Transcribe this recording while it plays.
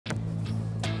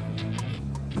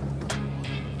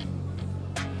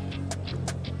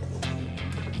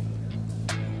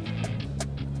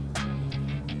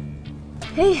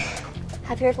Hey,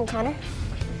 have you heard from Connor?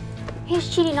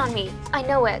 He's cheating on me. I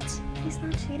know it. He's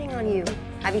not cheating on you.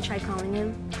 Have you tried calling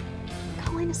him?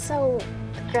 Colin is so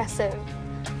aggressive.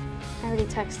 I already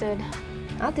texted.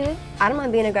 I'll do it. I don't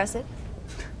mind being aggressive.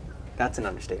 That's an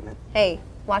understatement. Hey,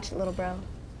 watch it, little bro.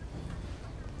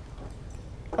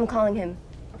 I'm calling him.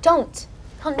 Don't.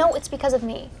 He'll know it's because of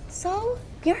me. So?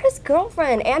 You're his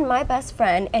girlfriend and my best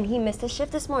friend, and he missed his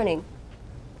shift this morning.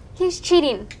 He's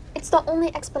cheating. It's the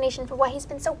only explanation for why he's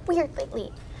been so weird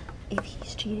lately. If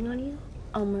he's cheating on you,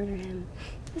 I'll murder him.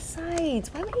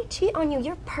 Besides, why would he cheat on you?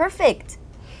 You're perfect.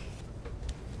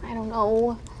 I don't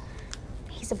know.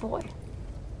 He's a boy.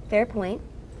 Fair point.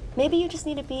 Maybe you just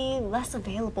need to be less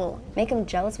available. Make him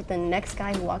jealous with the next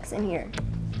guy who walks in here.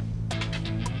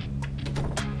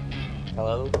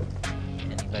 Hello?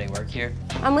 Anybody work here?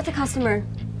 I'm with a customer.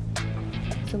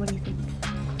 So what do you think?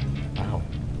 Wow,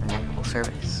 remarkable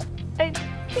service. I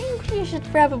think we should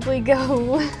probably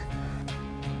go.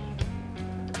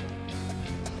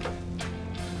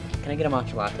 Can I get a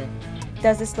matcha latte?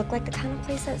 Does this look like the kind of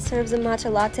place that serves a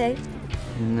matcha latte?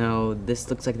 No, this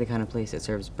looks like the kind of place that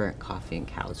serves burnt coffee and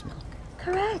cow's milk.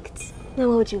 Correct. Now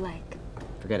what would you like?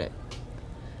 Forget it.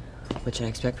 What should I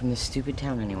expect from this stupid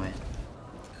town anyway?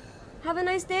 Have a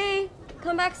nice day.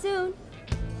 Come back soon.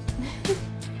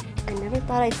 I never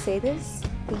thought I'd say this,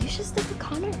 but you should stick with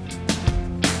Connor.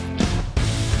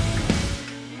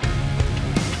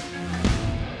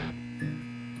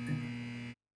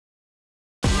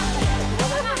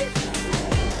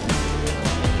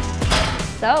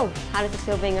 So, how does it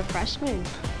feel being a freshman?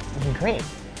 Great.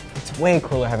 It's way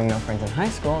cooler having no friends in high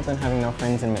school than having no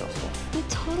friends in middle school. You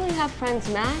totally have friends,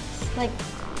 Max. Like,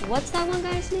 what's that one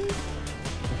guy's name?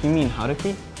 If you mean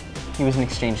Haruki, he was an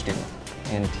exchange student,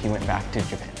 and he went back to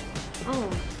Japan. Oh,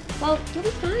 well, you'll be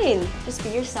fine. Just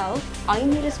be yourself. All you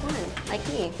need is one, like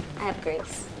me. I have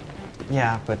grace.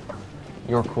 Yeah, but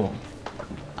you're cool.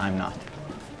 I'm not.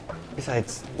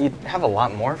 Besides, you'd have a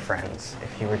lot more friends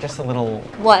if you were just a little...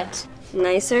 What?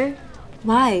 Nicer?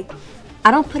 Why?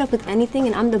 I don't put up with anything,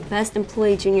 and I'm the best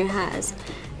employee Junior has.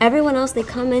 Everyone else, they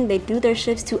come in, they do their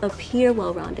shifts to appear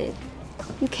well-rounded.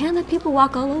 You can't let people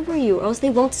walk all over you, or else they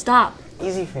won't stop.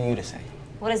 Easy for you to say.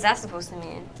 What is that supposed to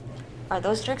mean? Are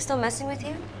those jerks still messing with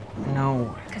you?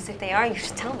 No. Because if they are, you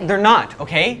should tell me. They're not,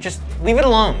 okay? Just leave it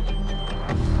alone.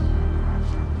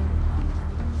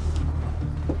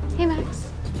 Hey,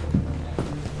 Max.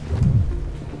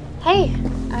 Hey,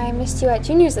 I missed you at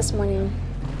Junior's this morning.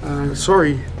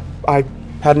 Sorry. I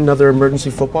had another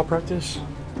emergency football practice.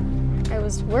 I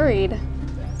was worried.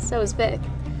 So was Vic.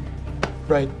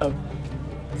 Right,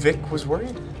 Vic was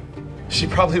worried? She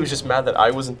probably was just mad that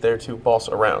I wasn't there to boss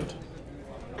around.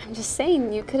 I'm just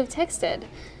saying, you could have texted.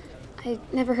 I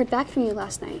never heard back from you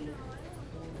last night.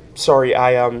 Sorry,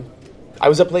 I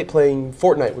was up late playing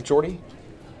Fortnite with Jordy.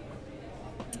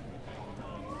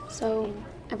 So,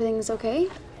 everything's okay?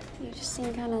 You just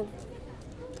seem kind of,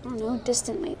 I don't know,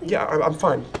 distant lately. Yeah, I'm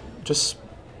fine. Just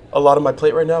a lot on my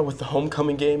plate right now with the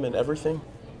homecoming game and everything.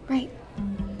 Right.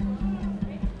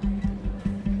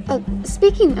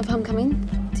 Speaking of homecoming,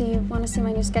 do you want to see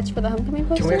my new sketch for the homecoming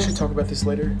poster? Can we actually talk about this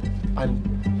later? I'm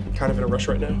kind of in a rush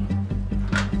right now.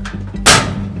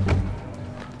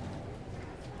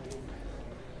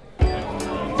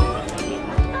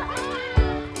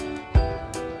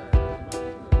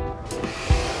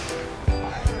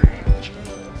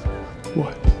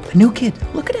 What? The new kid.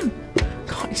 Look at him.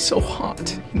 God, he's so hot.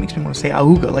 He makes me want to say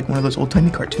auga like one of those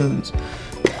old-timey cartoons.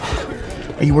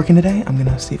 Are you working today? I'm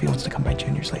gonna see if he wants to come by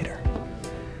Junior's later.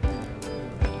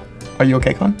 Are you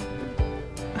okay, Con?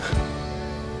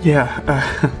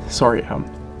 Yeah, sorry,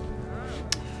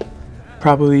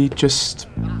 probably just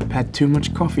had too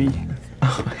much coffee.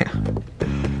 Oh,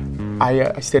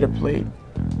 yeah. I stayed up late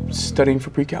studying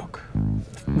for pre-calc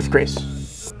with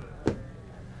Grace.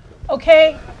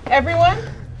 Okay, everyone,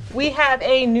 we have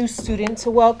a new student to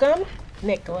welcome.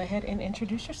 Nick, go ahead and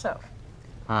introduce yourself.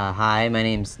 Hi, my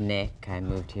name's Nick. I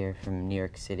moved here from New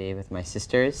York City with my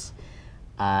sisters.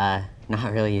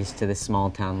 Not really used to this small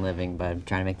town living, but I'm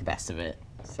trying to make the best of it.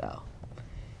 So,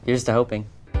 here's to hoping.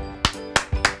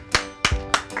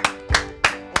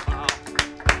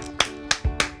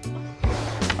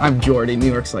 I'm Jordy. New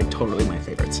York's like totally my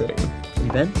favorite city.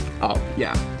 You been? Oh,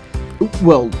 yeah.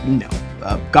 Well, no.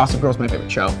 Gossip Girl's my favorite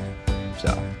show,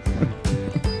 so.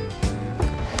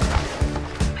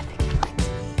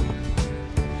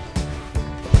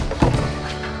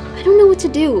 I don't know what to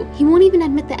do. He won't even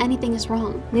admit that anything is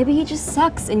wrong. Maybe he just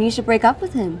sucks and you should break up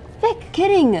with him. Vic,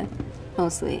 kidding.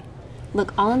 Mostly.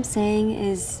 Look, all I'm saying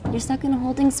is you're stuck in a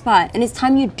holding spot and it's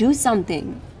time you do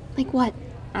something. Like what?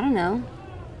 I don't know.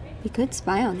 We could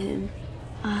spy on him.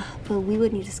 But we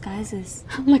would need disguises.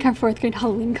 Like our 4th grade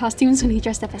Halloween costumes when we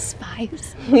dressed up as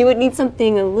spies. We would need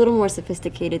something a little more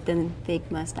sophisticated than fake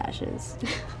mustaches.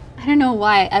 I don't know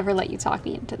why I ever let you talk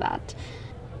me into that.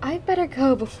 I better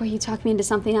go before you talk me into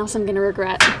something else I'm gonna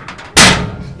regret.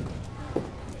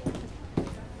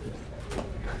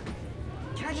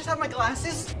 Can I just have my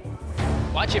glasses?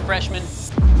 Watch it, freshman.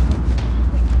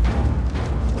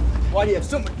 Why do you have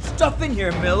so much stuff in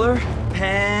here, Miller?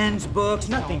 Pens, books,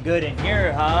 nothing good in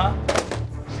here, huh?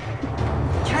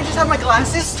 Can I just have my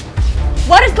glasses?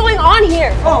 What is going on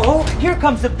here? Oh, here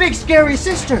comes the big scary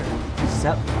sister. What's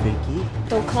up, Vicky?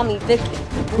 Don't call me Vicky.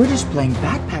 We're just playing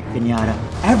backpack pinata.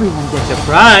 Everyone gets a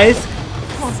prize.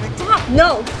 Stop!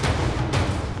 No!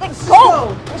 Let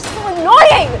go! You're so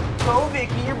annoying! Go,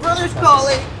 Vicky, your brother's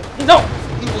calling. No!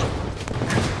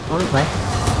 Wanna play?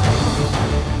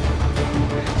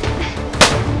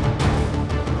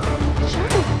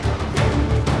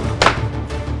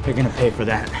 You're gonna pay for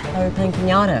that. Oh, we're playing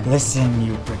pinata. Listen,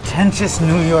 you pretentious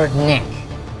New York Nick.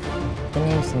 The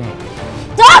name's Nick.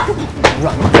 Stop!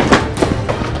 Run.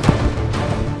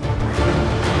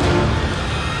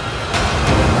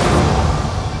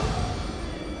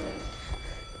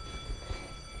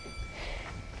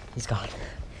 He's gone.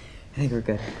 I think we're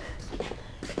good.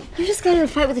 You just got in a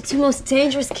fight with the 2 most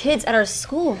dangerous kids at our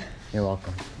school. You're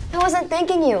welcome. I wasn't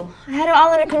thanking you. I had it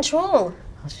all under control.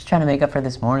 I was just trying to make up for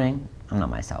this morning. I'm not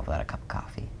myself without a cup of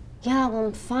coffee. Yeah, well,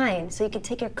 I'm fine. So you can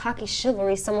take your cocky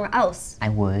chivalry somewhere else. I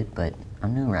would, but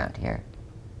I'm new around here.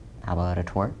 How about a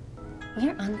tour?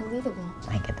 You're unbelievable.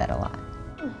 I get that a lot.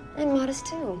 And modest,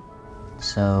 too.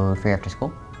 So, free after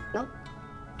school? Nope.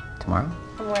 Tomorrow?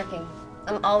 I'm working.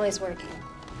 I'm always working.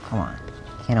 Come on.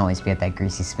 You can't always be at that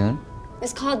greasy spoon.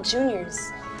 It's called juniors.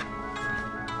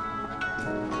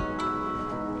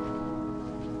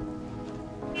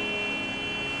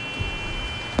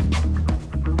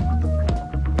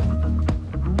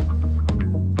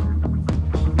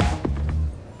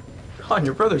 God,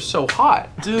 your brother's so hot.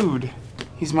 Dude,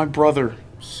 he's my brother.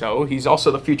 So, he's also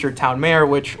the future town mayor,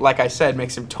 which, like I said,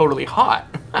 makes him totally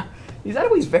hot. He's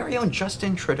Ottawa's very own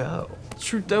Justin Trudeau.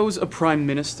 Trudeau's a prime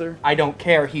minister. I don't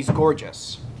care, he's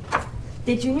gorgeous.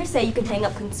 Did Junior say you can hang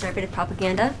up conservative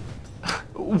propaganda?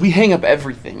 We hang up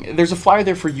everything. There's a flyer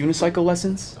there for unicycle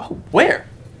lessons. Oh, where?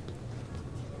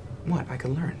 What? I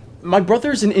could learn. My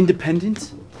brother's an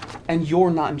independent, and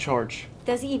you're not in charge.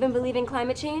 Does he even believe in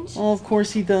climate change? Oh, of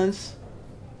course he does.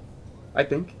 I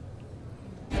think.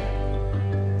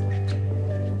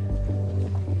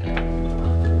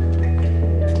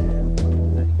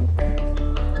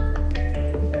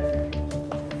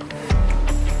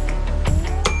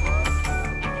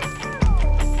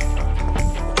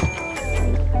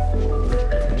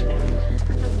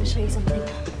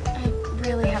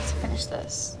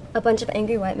 This. A bunch of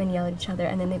angry white men yell at each other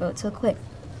and then they vote to acquit.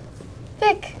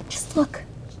 Vic, Just look.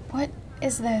 what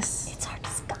is this? It's our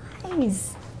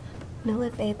disguise.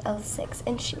 Noah Faith L6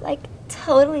 and she like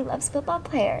totally loves football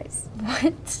players.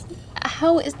 What?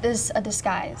 How is this a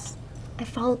disguise? I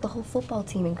followed the whole football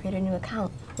team and created a new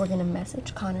account. We're gonna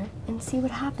message Connor and see what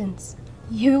happens.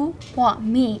 You want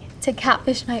me to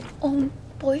catfish my own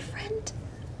boyfriend?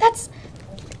 That's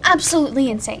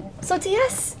absolutely insane. So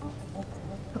TS.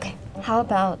 Okay, how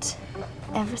about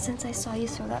ever since I saw you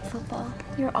throw that football,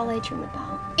 you're all I dream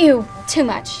about. Ew, too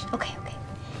much. Okay.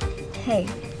 Hey,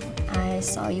 I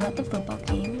saw you at the football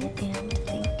game and think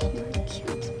you're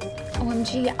cute.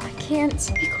 OMG, I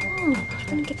can't. Be calm, you're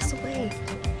gonna give us away.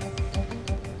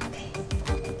 Okay.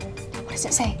 What does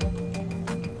it say?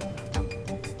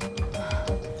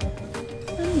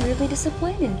 I'm weirdly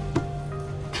disappointed.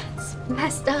 That's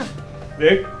messed up.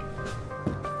 Vic?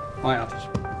 My office.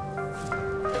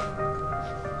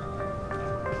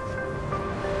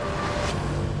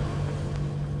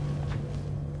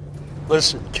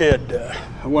 Listen, kid,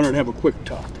 I wanted to have a quick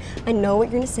talk. I know what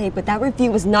you're gonna say, but that review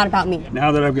was not about me.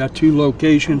 Now that I've got 2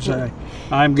 locations,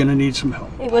 I'm gonna need some help.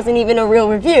 It wasn't even a real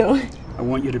review. I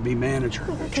want you to be manager.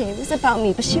 Okay, it was about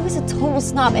me, but she was a total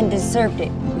snob and deserved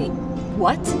it. Wait,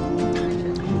 what?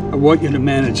 I want you to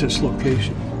manage this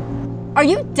location. Are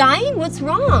you dying? What's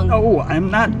wrong? Oh,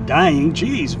 I'm not dying.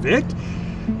 Jeez, Vic.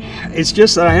 It's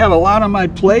just that I have a lot on my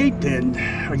plate and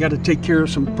I got to take care of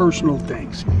some personal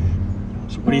things.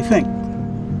 So what do you think?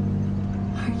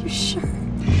 Are you sure?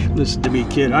 Listen to me,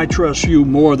 kid. I trust you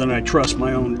more than I trust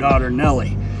my own daughter,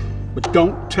 Nellie. But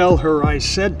don't tell her I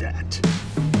said that.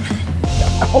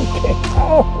 Okay,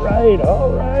 all right.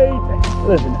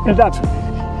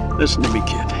 Listen to me,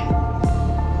 kid.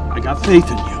 I got faith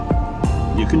in you.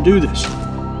 You can do this. And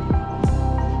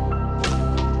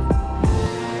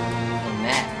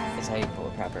that is how you pull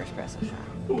a proper espresso shot.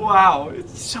 Wow,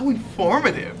 it's so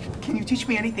informative. Can you teach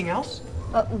me anything else?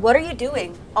 What are you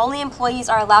doing? Only employees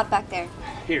are allowed back there.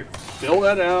 Here, fill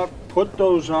that out, put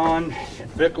those on,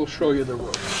 and Vic will show you the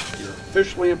ropes. You're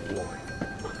officially employed.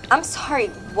 I'm sorry,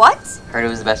 what? Heard it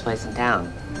was the best place in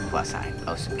town. Plus, I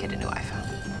owe some kid a new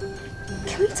iPhone.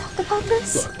 Can we talk about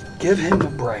this? Look, give him a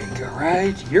break, all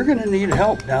right? You're gonna need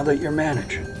help now that you're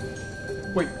managing.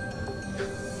 Wait,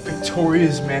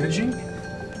 Victoria's managing?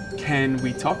 Can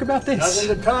we talk about this?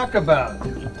 Nothing to talk about.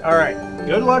 All right,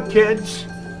 good luck, kids.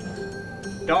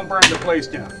 Don't burn the place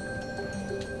down.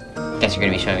 Guess you're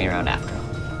gonna be showing me around after all.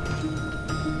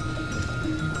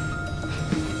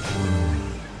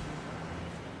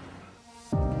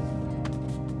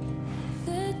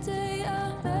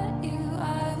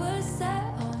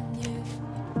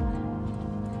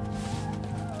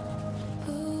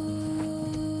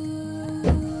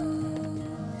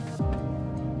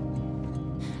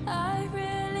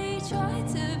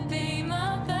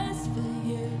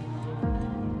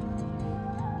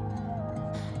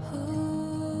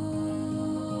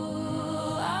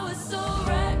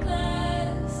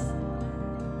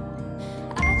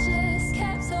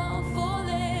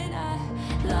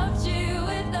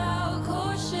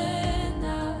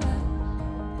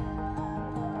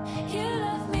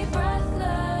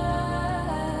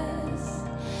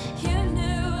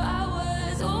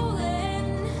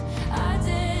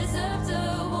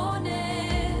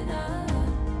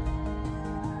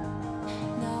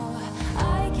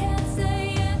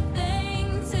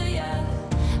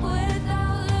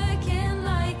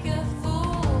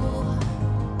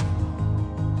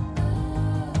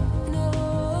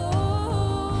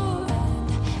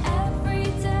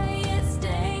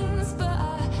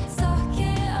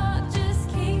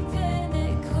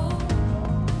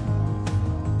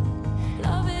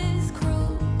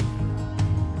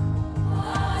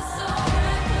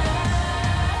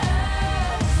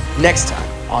 Next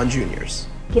time on Juniors.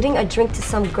 Getting a drink to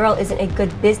some girl isn't a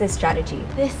good business strategy.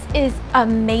 This is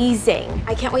amazing.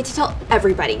 I can't wait to tell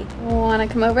everybody. Wanna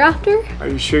come over after? Are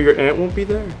you sure your aunt won't be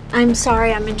there? I'm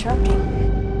sorry I'm interrupting.